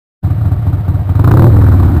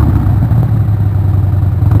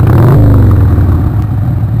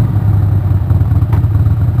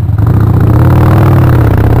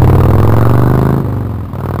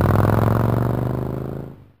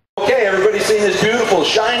seeing this beautiful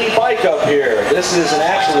shiny bike up here. This is an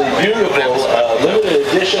absolutely beautiful limited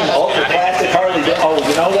edition ultra classic Harley. Oh,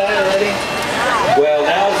 you know that already? Well,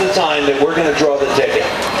 now's the time that we're going to draw the ticket.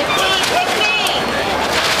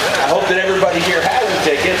 I hope that everybody here has a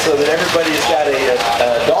ticket so that everybody's got a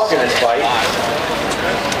dog in his fight.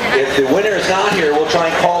 If the winner is not here, we'll try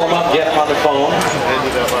and call him up, get him on the phone,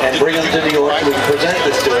 and bring him to New York so we can present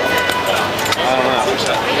this to him.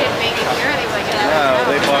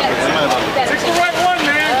 It's the right one,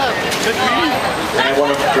 man. And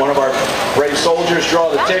one of our brave soldiers draw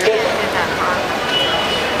the ticket.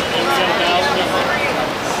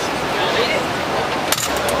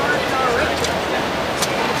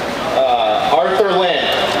 Arthur Lynn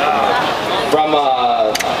from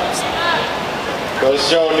goes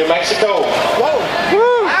to New Mexico. Whoa!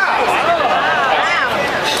 Woo! Wow!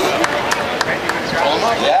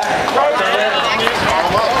 Yeah, Arthur Lynn.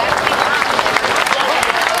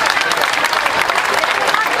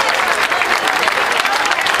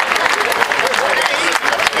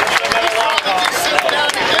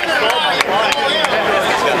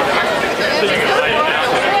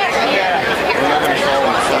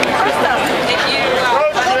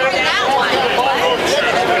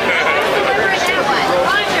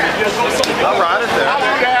 I'll ride it there. I'll do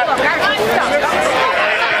that.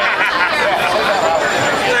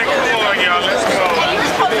 Come on, y'all. Let's go. You're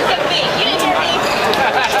supposed to get me. You didn't hear me.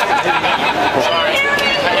 Sorry.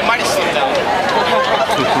 It might slow down.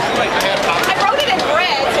 I wrote it in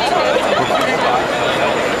red.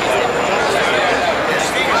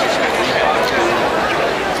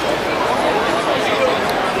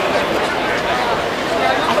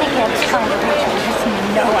 I think I'm trying to reach him. He has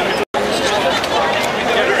no idea.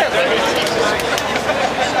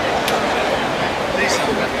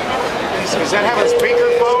 Does that have a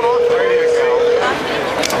speakerphone on? There you go.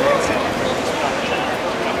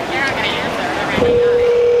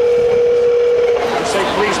 Just say,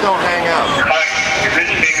 please don't hang up.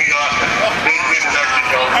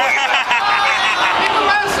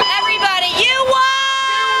 Everybody, you won!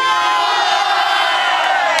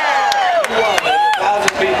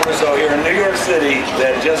 1,000 people or so here in New York City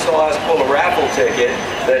that just saw us pull a raffle ticket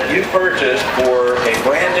that you purchased for a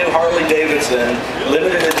brand new Harley Davidson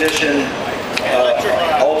limited edition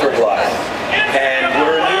Ultra Glide. And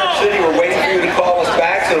we're in New York City, we're waiting for you to call us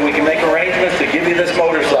back so we can make arrangements to give you this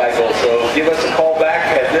motorcycle. So give us a call back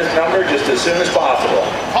at this number just as soon as possible.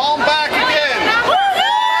 Call him back again.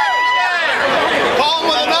 Call him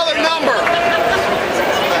with another number.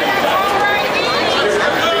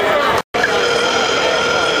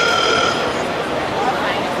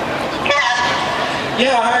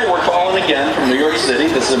 Yeah, hi, we're calling again from New York City.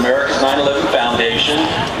 This is America's 9/11 Foundation.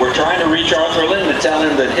 We're trying to reach Arthur Lynn to tell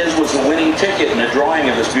him that his was the winning ticket in the drawing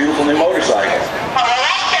of this beautiful new motorcycle. Oh,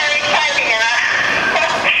 that's very exciting.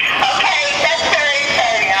 Okay, that's very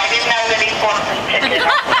exciting. I didn't know that he bought this ticket.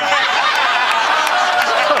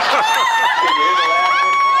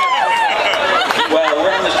 Well, we're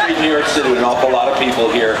on the street in New York City with an awful lot of people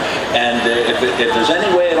here, and if there's any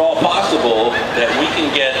way at all possible that we can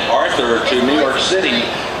get Arthur to New York City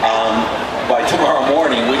by tomorrow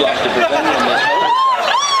morning, we'd like to present him this motorcycle.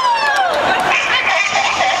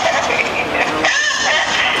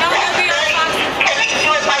 Can he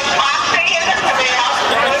do it by proxy? Is it somebody else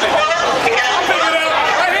to do it for?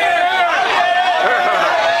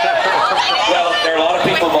 Well, there are a lot of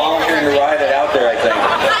people volunteering to ride it out there, I think.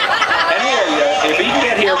 Anyway, if he can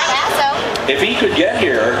get here, if he could get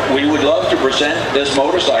here, we would love to present this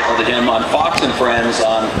motorcycle to him on Fox and Friends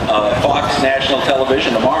on Fox National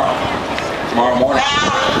Television tomorrow morning.